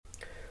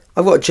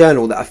I've got a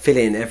journal that I fill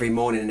in every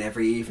morning and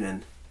every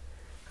evening.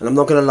 And I'm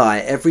not going to lie,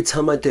 every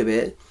time I do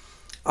it,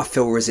 I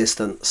feel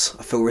resistance.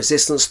 I feel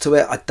resistance to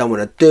it. I don't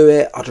want to do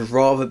it. I'd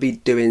rather be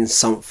doing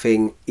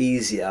something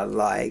easier,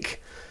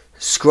 like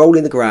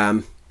scrolling the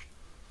gram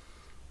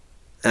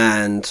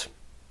and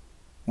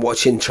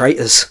watching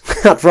Traitors.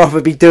 I'd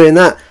rather be doing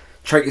that.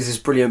 Traitors is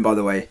brilliant, by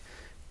the way.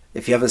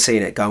 If you haven't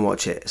seen it, go and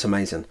watch it. It's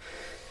amazing.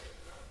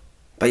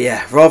 But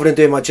yeah, rather than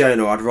doing my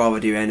journal, I'd rather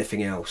do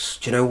anything else.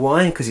 Do you know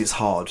why? Because it's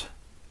hard.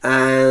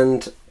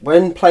 And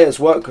when players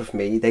work with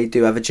me, they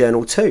do have a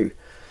journal too.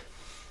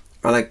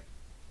 And I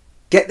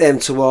get them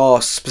to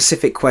ask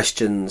specific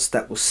questions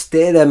that will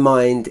steer their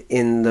mind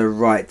in the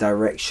right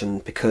direction,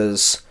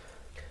 because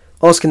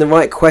asking the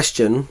right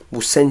question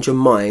will send your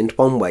mind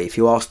one way. If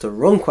you ask the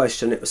wrong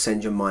question, it will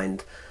send your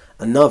mind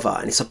another.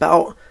 And it's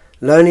about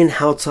learning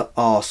how to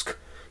ask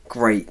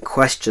great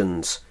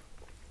questions.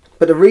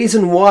 But the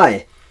reason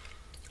why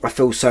I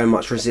feel so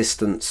much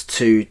resistance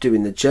to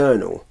doing the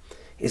journal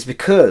is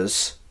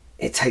because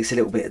it takes a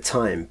little bit of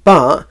time.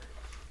 But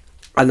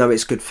I know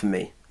it's good for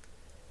me.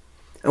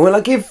 And when I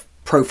give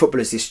pro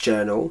footballers this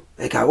journal,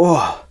 they go,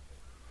 oh,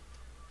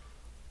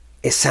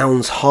 it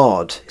sounds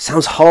hard. It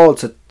sounds hard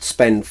to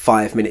spend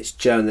 5 minutes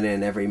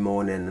journaling every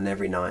morning and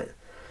every night.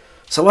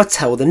 So I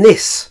tell them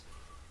this: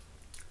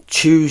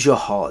 choose your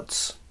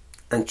hards,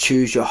 and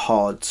choose your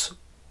hards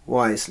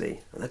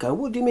wisely. And they go,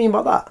 what do you mean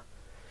by that?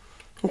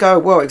 I go,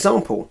 well,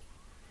 example,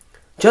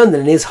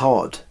 journaling is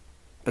hard,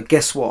 but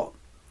guess what?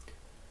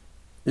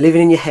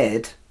 Living in your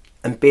head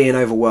and being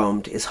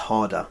overwhelmed is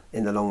harder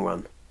in the long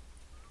run.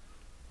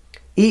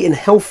 Eating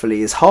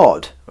healthily is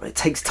hard. It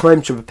takes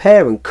time to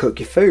prepare and cook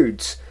your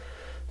foods.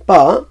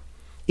 But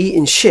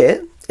eating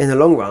shit in the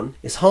long run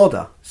is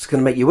harder. It's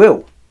going to make you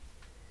ill.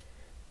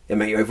 It'll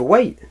make you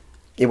overweight.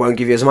 It won't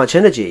give you as much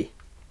energy.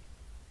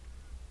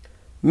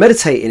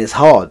 Meditating is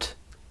hard.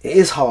 It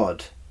is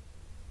hard.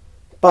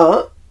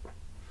 But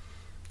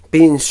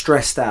being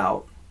stressed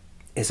out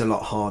is a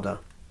lot harder.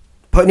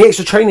 Putting the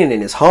extra training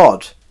in is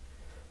hard.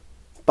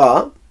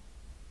 But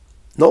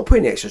not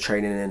putting the extra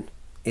training in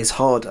is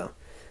harder.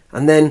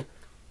 And then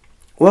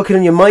working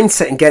on your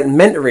mindset and getting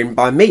mentoring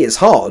by me is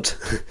hard.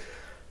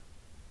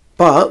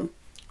 But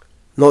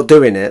not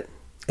doing it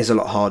is a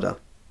lot harder.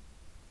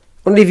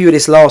 I'll leave you with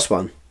this last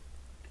one.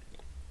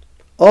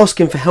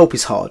 Asking for help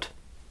is hard.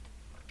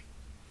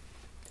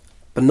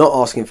 But not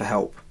asking for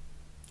help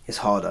is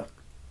harder.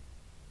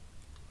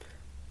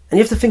 And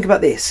you have to think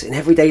about this in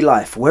everyday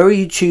life. Where are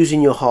you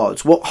choosing your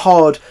hards? What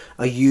hard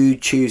are you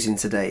choosing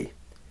today?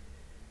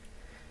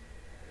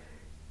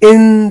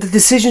 In the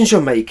decisions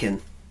you're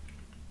making,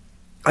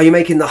 are you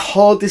making the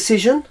hard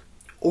decision,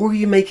 or are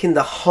you making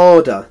the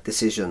harder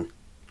decision?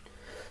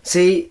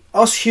 See,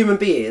 us human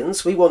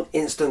beings, we want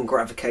instant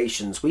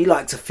gratifications. We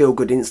like to feel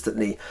good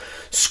instantly.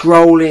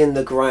 Scrolling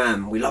the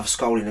gram. We love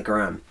scrolling the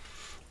gram.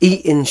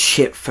 Eating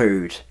shit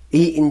food.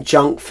 Eating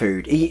junk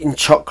food. Eating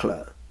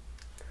chocolate.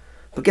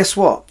 But guess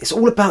what? It's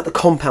all about the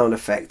compound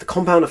effect. The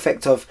compound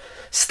effect of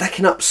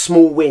stacking up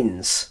small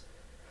wins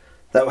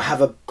that will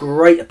have a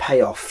greater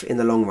payoff in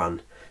the long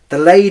run.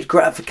 Delayed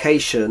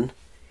gratification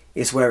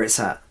is where it's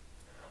at.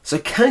 So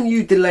can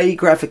you delay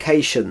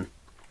gratification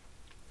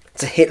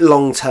to hit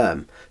long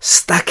term?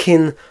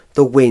 Stacking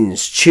the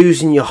wins,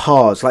 choosing your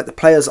hards like the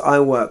players I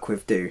work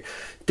with do.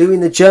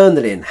 Doing the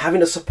journaling,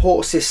 having a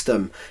support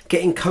system,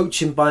 getting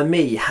coaching by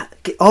me,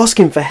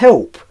 asking for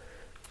help.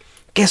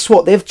 Guess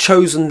what? They've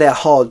chosen their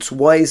hards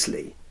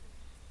wisely.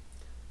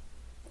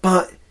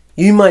 But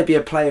you might be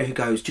a player who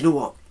goes, do you know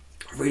what?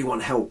 I really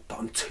want help, but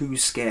I'm too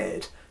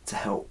scared to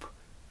help.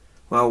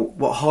 Well,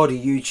 what hard are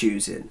you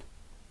choosing?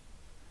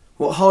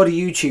 What hard are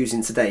you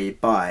choosing today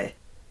by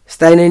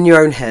staying in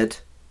your own head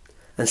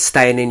and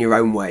staying in your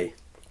own way?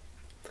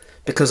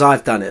 Because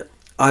I've done it.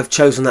 I've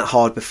chosen that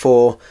hard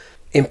before.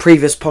 In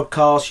previous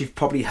podcasts, you've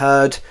probably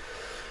heard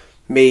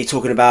me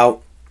talking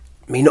about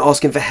me not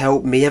asking for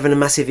help, me having a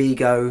massive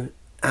ego.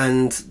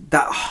 And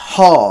that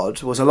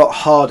hard was a lot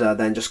harder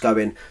than just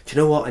going, do you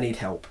know what? I need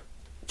help.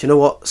 Do you know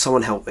what?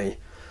 Someone help me.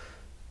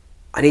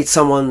 I need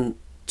someone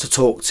to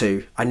talk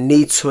to. I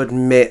need to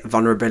admit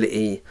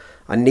vulnerability.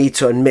 I need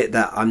to admit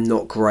that I'm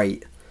not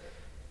great.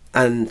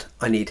 And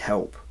I need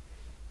help.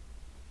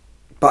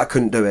 But I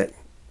couldn't do it.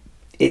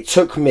 It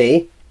took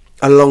me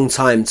a long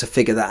time to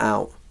figure that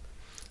out.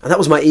 And that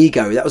was my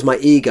ego. That was my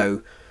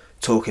ego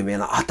talking to me.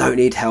 Like, I don't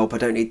need help. I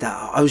don't need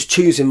that. I was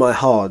choosing my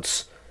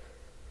hards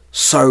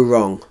so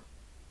wrong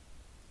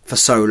for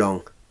so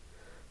long.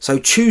 So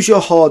choose your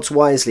hards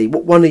wisely.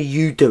 What one are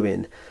you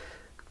doing?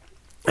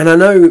 And I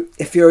know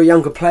if you're a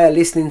younger player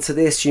listening to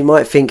this, you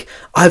might think,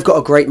 I've got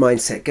a great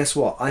mindset. Guess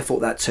what? I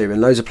thought that too.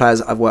 And loads of players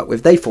that I've worked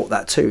with, they thought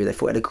that too. They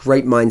thought I had a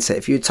great mindset.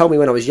 If you had told me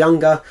when I was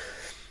younger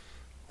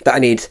that I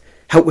need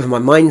help with my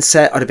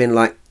mindset, I'd have been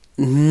like,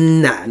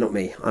 nah, not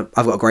me. I've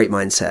got a great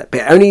mindset.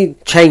 But it only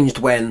changed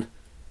when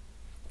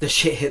the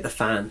shit hit the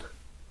fan.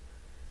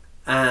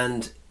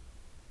 And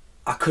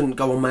I couldn't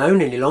go on my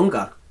own any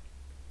longer.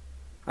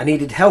 I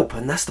needed help.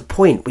 And that's the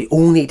point. We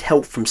all need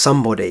help from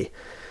somebody.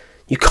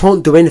 You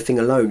can't do anything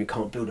alone. You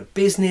can't build a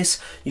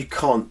business. You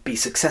can't be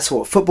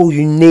successful at football.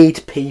 You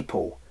need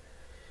people.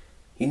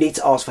 You need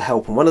to ask for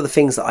help. And one of the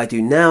things that I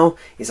do now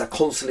is I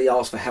constantly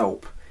ask for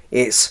help.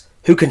 It's,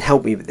 who can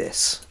help me with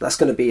this? That's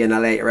going to be in a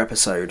later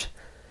episode.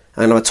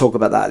 And I'll talk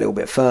about that a little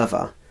bit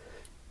further.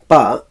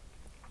 But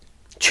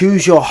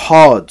choose your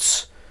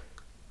hards.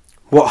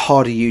 What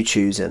hard are you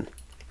choosing?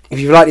 If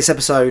you like this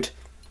episode,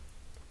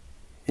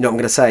 you know what I'm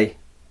going to say.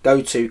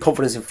 Go to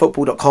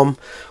confidenceinfootball.com.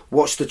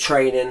 Watch the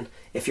training.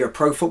 If you're a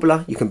pro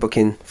footballer, you can book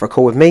in for a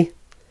call with me,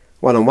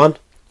 one-on-one.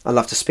 I'd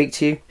love to speak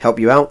to you, help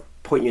you out,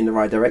 point you in the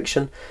right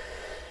direction.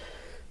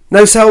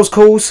 No sales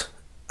calls.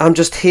 I'm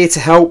just here to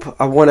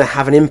help. I want to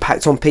have an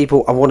impact on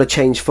people. I want to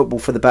change football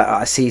for the better.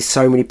 I see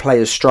so many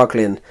players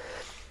struggling.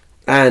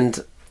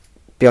 And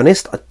be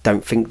honest, I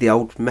don't think the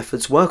old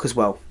methods work as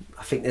well.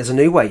 I think there's a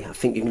new way. I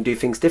think you can do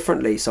things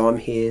differently. So I'm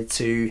here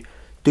to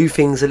do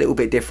things a little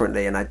bit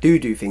differently. And I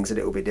do things a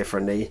little bit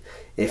differently.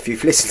 If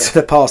you've listened to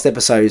the past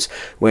episodes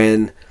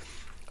when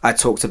I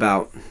talked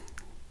about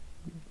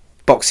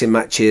boxing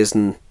matches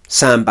and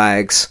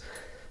sandbags.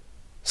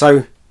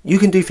 So you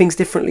can do things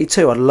differently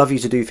too. I'd love you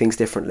to do things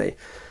differently.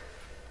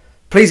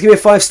 Please give me a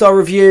 5-star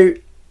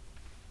review.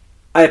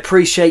 I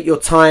appreciate your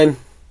time.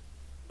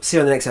 See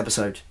you on the next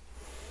episode.